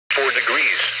4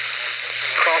 degrees.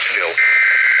 Crossville.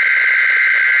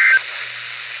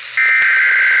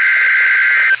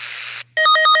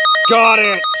 Got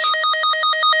it!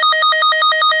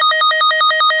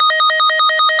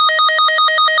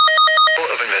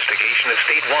 Of investigation of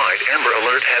statewide Amber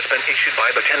Alert has been issued by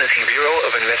the Tennessee Bureau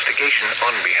of Investigation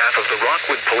on behalf of the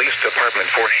Rockwood Police Department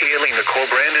for Haley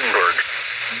Nicole Brandenburg.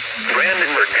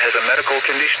 Brandenburg has a medical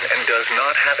condition and does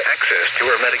not have access to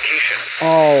her medication.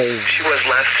 Oh. She was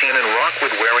last seen in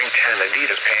Rockwood wearing tan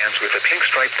Adidas pants with a pink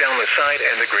stripe down the side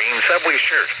and a green Subway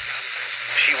shirt.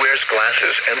 She wears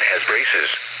glasses and has braces.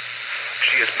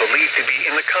 She is believed to be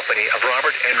in the company of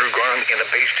Robert Andrew Garn in a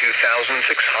base 2006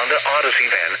 Honda Odyssey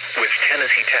van with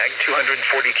Tennessee tag 240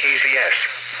 KZS.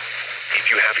 If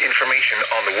you have information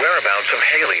on the whereabouts of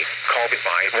Haley, call me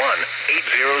by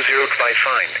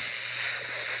 1-800-5FIND.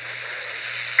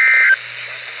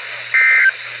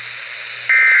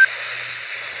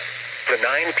 The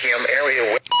 9 p.m.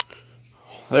 area.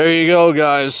 There you go,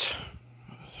 guys.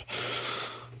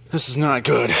 This is not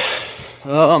good.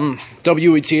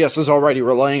 WETS is already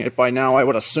relaying it by now, I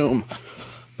would assume.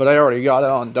 But I already got it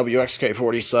on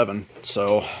WXK47,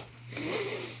 so...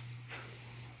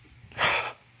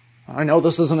 I know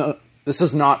this is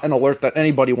not an alert that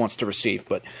anybody wants to receive,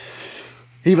 but...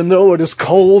 even though it is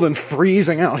cold and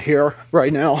freezing out here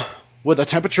right now, with a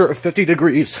temperature of 50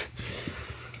 degrees,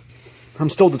 I'm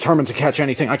still determined to catch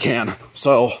anything I can.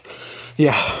 So,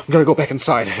 yeah, I'm gonna go back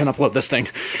inside and upload this thing.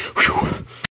 Whew.